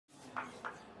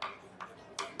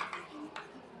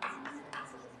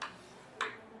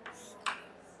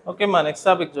Okay మా next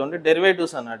topic చూడండి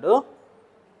derivatives అన్నాడు.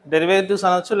 డెరివేటివ్స్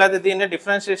అనొచ్చు లేదా దీన్ని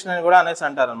డిఫరెన్షియేషన్ అని కూడా అనేసి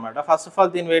అంటారు అనమాట. ఫస్ట్ ఆఫ్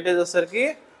ఆల్ దీని వెయిటేజ్ వచ్చేసరికి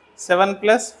 7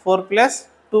 + 4 +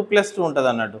 2 + 2 ఉంటుంది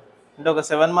అన్నట్టు. అంటే ఒక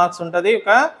 7 మార్క్స్ ఉంటుంది, ఒక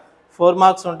 4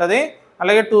 మార్క్స్ ఉంటుంది,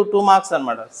 అలాగే 2 మార్క్స్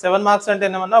అనమాట. 7 మార్క్స్ అంటే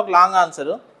ఏమన్నా ఒక లాంగ్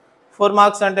ఆన్సరు, 4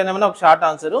 మార్క్స్ అంటే ఏమన్నా ఒక షార్ట్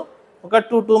ఆన్సరు, ఒక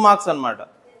 2 మార్క్స్ అనమాట.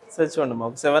 సరే చూడండి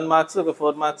ఒక 7 మార్క్స్, ఒక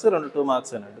 4 మార్క్స్, 2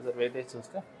 మార్క్స్ అన్నట్టు. సార్ వెయిటేజ్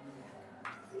చూస్తే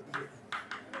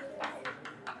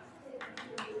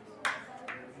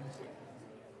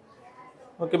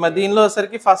ఓకే మరి దీనిలో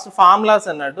వచ్చరికి ఫస్ట్ ఫార్ములాస్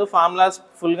అన్నట్టు. ఫార్ములాస్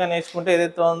ఫుల్గా నేర్చుకుంటే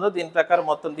ఏదైతే ఉందో దీని ప్రకారం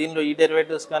మొత్తం దీనిలో ఈ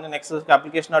డెరివేటివ్స్ కానీ నెక్స్ట్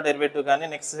అప్లికేషన్ ఆఫ్ డెరివేటివ్ కానీ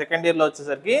నెక్స్ట్ సెకండ్ ఇయర్లో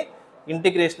వచ్చేసరికి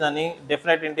ఇంటిగ్రేషన్ అని,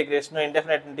 డెఫినెట్ ఇంటిగ్రేషన్,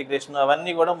 ఇండెఫినెట్ ఇంటిగ్రేషన్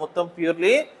అవన్నీ కూడా మొత్తం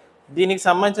ప్యూర్లీ దీనికి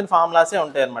సంబంధించిన ఫార్ములాసే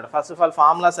ఉంటాయి అన్నమాట. ఫస్ట్ ఆఫ్ ఆల్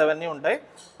ఫార్ములాస్ అవన్నీ ఉంటాయి.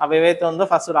 అవి ఏవైతే ఉందో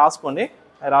ఫస్ట్ రాసుకోండి,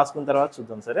 అవి రాసుకున్న తర్వాత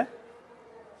చూద్దాం. సరే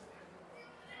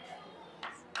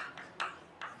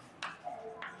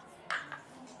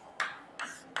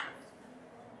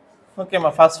ఓకే మా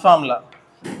first formula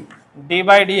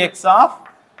d/dx of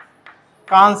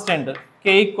constant k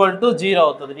 = 0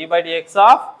 అవుతుంది. d/dx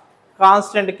of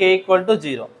constant k =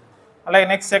 0. అలాగే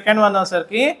నెక్స్ట్ సెకండ్ వన్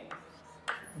వచ్చేసరికి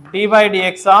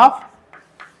d/dx of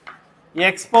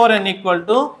x⁴n =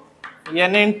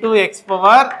 n ×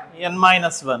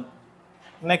 x⁴n-1.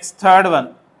 Next third one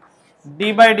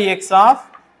d/dx of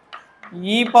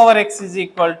e⁴x =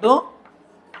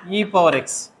 e⁴x.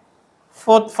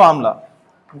 Fourth formula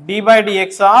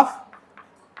d/dx of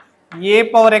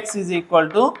a⁴x =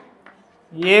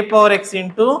 a⁴x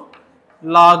into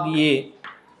log a.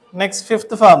 Next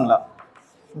fifth formula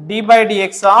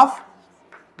d/dx of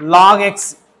log x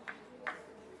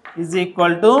is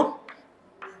equal to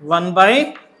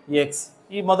 1/x.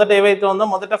 ఈ మొదట ఏవైతే ఉందో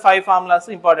మొదట 5 formulas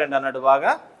important అన్నట్టు.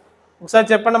 బాగా ఒకసారి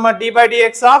చెప్పండి అమ్మా.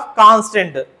 d/dx of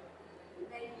constant,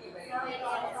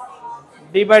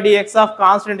 d/dx of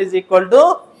constant is equal to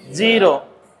 0.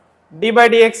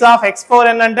 d/dx of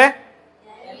x⁴n అంటే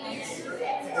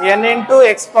n ×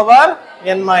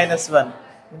 x⁴n-1.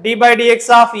 d/dx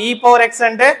of e⁴x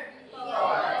అంటే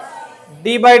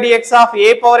d/dx of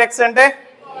a⁴x అంటే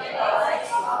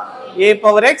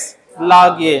a⁴x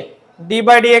log a.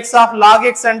 d/dx of log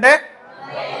x అంటే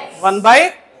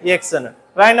 1/x అని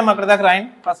రాయండి అక్కడ దాకా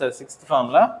రాయండి. First sixth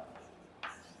formula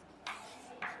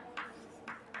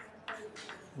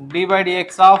d/dx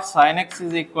of sin x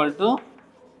is equal to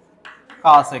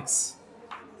cos x.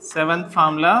 Seventh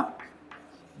formula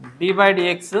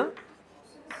d/dx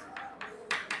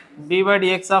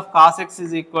of cos x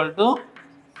is equal to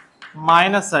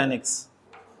minus sin x.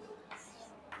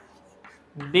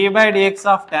 d/dx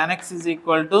of tan x is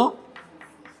equal to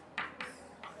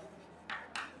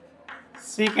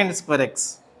secant square x.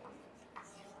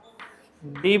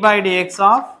 d/dx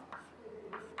of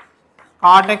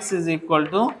cot x is equal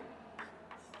to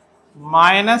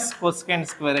minus cosecant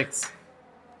square x.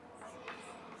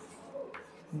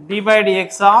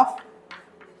 d/dx of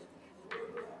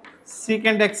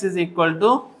secant x is equal to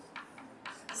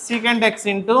secant x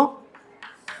into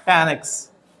tan x.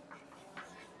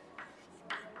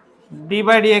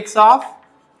 d/dx of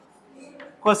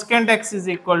cosecant x is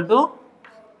equal to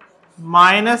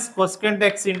minus cosecant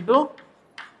x into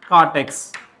cot x.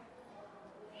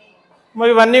 మరి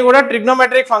ఇవన్నీ కూడా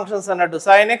trigonometric functions అన్నట్టు.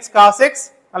 sin x, cos x,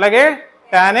 అలాగే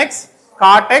tan x,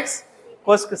 cot x,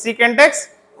 secant x,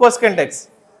 cosecant x.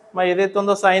 మరి ఏదైతే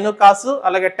ఉందో sign, కాసు,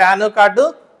 అలాగే tan, కాటు,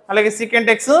 అలాగే secant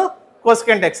x,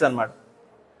 cosecant x అన్నమాట.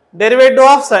 డెరివేటివ్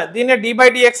ఆఫ్ దీన్ని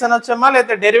d/dx అనొచ్చమ్మా,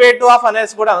 లేకపోతే డెరివేటివ్ ఆఫ్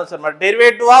అనేసి కూడా అనొచ్చు అనమాట.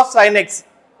 Derivative of sin x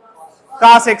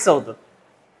cos x అవుతుంది.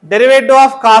 Derivative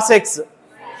of cos x,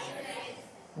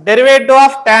 derivative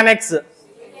of tan x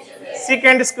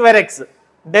secant square x,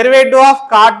 derivative of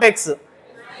cot x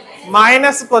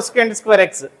minus cosecant square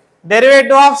x,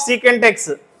 derivative of secant x,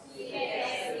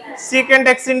 secant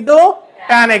x into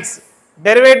tan x,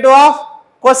 derivative of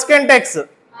cosecant x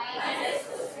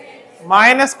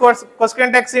minus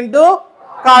cosecant x into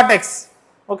cot x.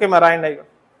 Okay ma రాయండి.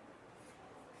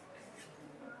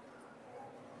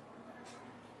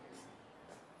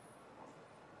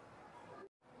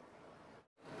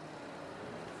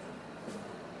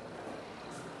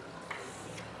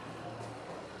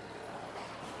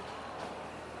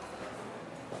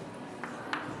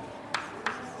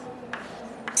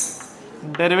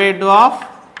 derivative of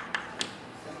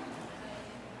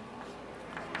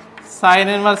sin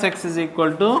inverse x is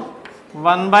equal to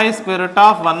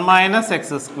 1/√1 minus x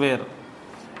square.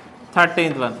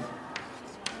 13th one.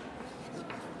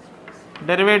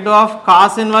 Derivative of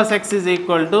cos inverse x is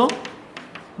equal to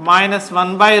minus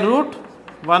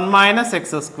 1/√1 minus x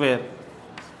square.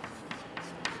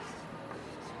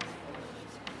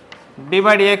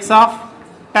 d/dx of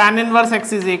tan inverse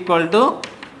x is equal to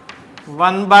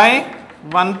 1 by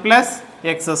 1 plus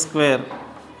x square.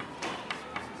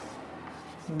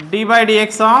 D by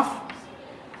dx of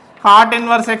cot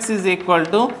inverse x is equal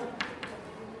to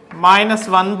minus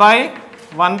 1 by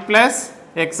 1 plus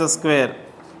x square.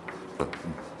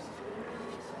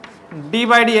 D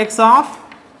by dx of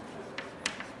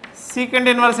secant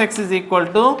inverse x is equal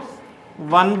to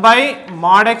 1 by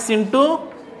mod x into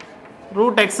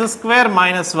root x square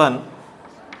minus 1.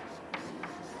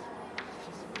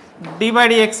 D by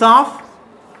dx of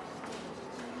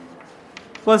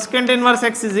cosecant inverse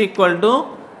x is equal to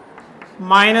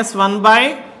minus 1 by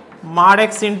mod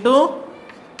x into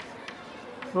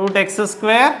root x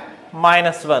square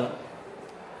minus 1.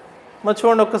 మరి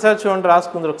చూడండి ఒక్కసారి చూడండి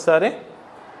రాసుకుందరు ఒకసారి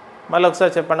మళ్ళీ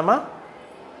ఒకసారి చెప్పండమ్మా.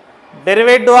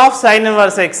 Derivative of sine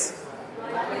inverse X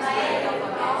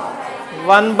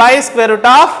 1 by square root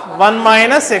of 1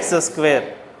 minus x square.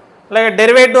 అలాగే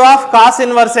derivative of cos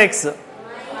inverse X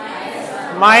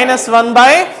minus 1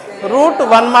 by root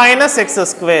 1 minus x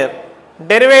square.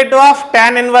 Derivative of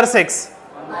tan inverse x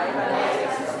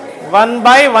 1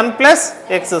 by 1 plus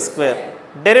x square.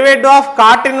 Derivative of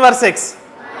cot inverse x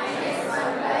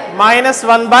minus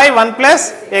 1 by 1 plus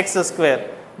x square.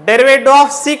 Derivative of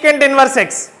secant inverse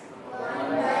x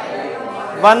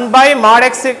 1 by mod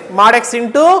x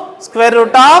into square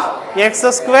root of x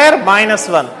square minus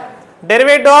 1.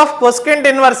 Derivative of cosecant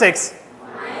inverse x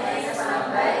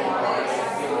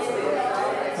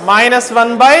minus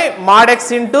 1 by mod x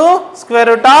into square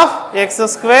root of x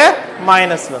square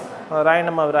minus 1.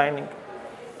 రాయండమ్మా రాయండి.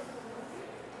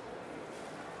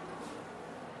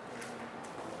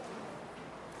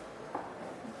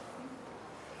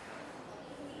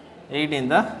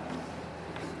 ఎయిటీందా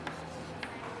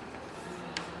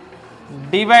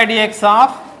d by dx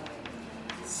of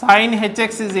sin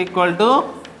hx is equal to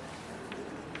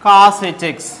cos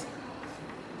hx.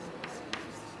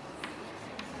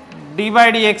 D by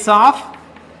dx of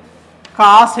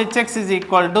cos hx is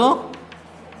equal to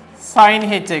sin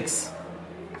hx.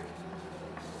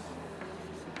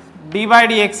 D by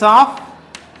dx of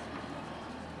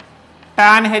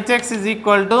tan hx is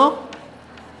equal to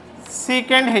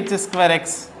secant h square x.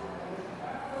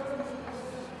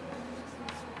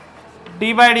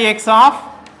 D by dx of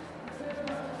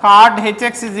cot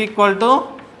hx is equal to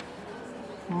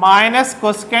minus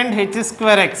cosecant h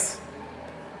square x.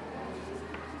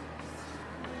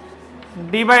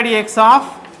 D by dx of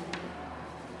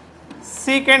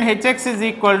secant hx is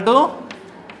equal to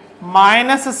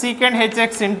minus secant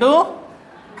hx into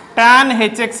tan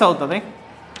hx అవుతుంది.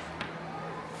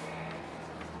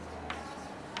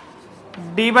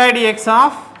 D by dx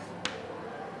of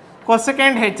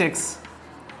cosecant hx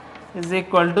is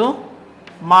equal to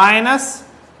minus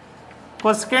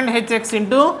cosecant hx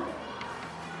into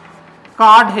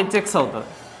cot hx అవుతుంది.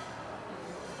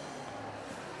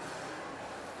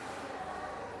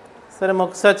 సరే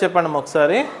ఒకసారి చెప్పండి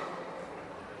ఒకసారి.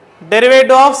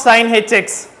 Derivative of sign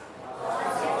HX,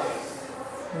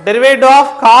 derivative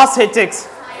of cos HX,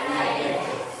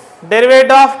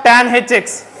 derivative of tan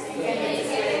HX,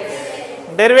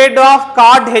 derivative of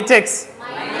cot HX,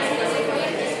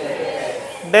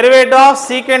 derivative of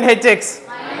secant HX,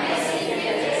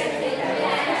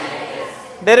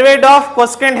 derivative of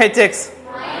కొసెకెంట్ HX.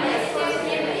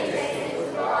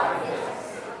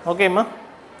 Okay అమ్మా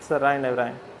సరే రాయండి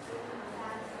రాయండి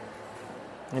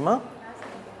ఏమా.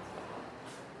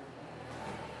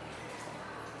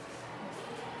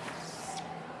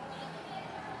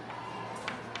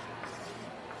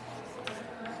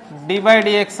 d by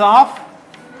dx of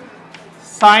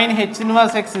sin h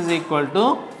inverse x is equal to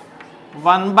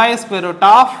 1 by square root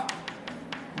of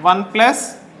 1 plus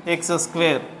x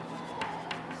square.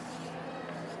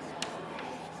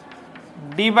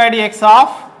 D by dx of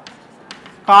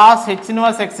cos h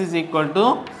inverse x is equal to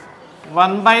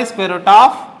 1 by square root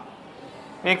of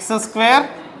x square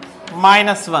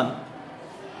minus 1.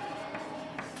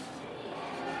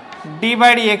 D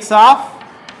by dx of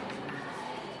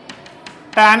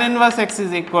tan inverse x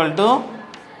is equal to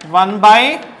 1 by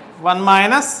 1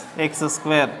 minus x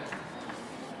square.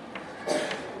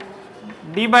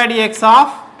 D by dx of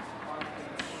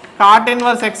cot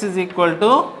inverse x is equal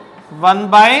to 1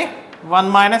 by 1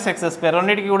 minus x square.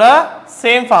 రెండింటికి కూడా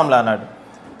same formula అన్నాడు.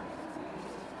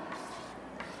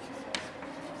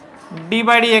 D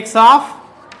by dx of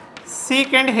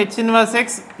secant h inverse x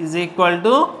is equal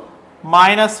to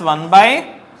minus 1 by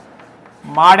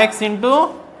mod x into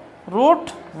root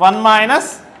 1 minus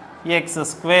x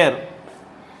square.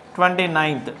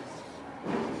 29th.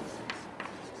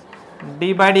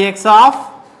 D by dx of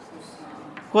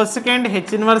cosecant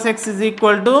h inverse x is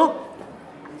equal to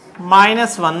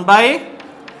minus 1 by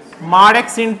mod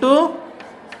x into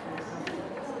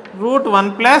root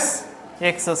 1 plus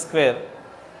x square.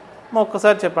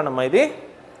 ఒక్కసారి చెప్పండి అమ్మా ఇది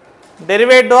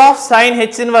derivative of sin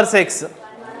h inverse x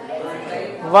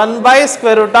 1 by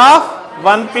square root of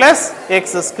 1 plus x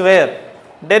square.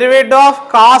 Derivative of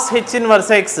cos h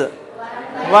inverse x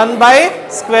 1 by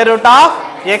square root of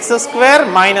x square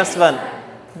minus 1.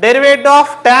 Derivative of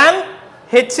tan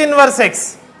h inverse x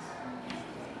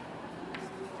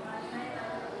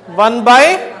 1 by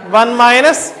 1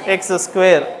 minus x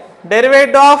square.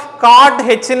 Derivative of cot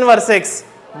h inverse x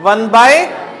 1 by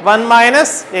 1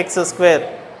 minus x square.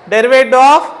 Derivative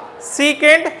of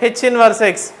secant h inverse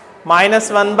x minus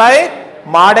 1 by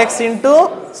mod x into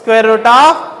square root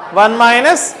of 1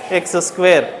 minus x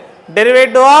square.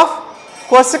 Derivative of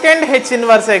cosecant h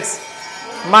inverse x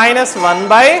minus 1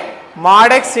 by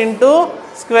mod x into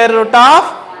square root of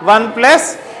 1 plus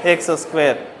x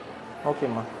square. Okay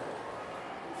ma.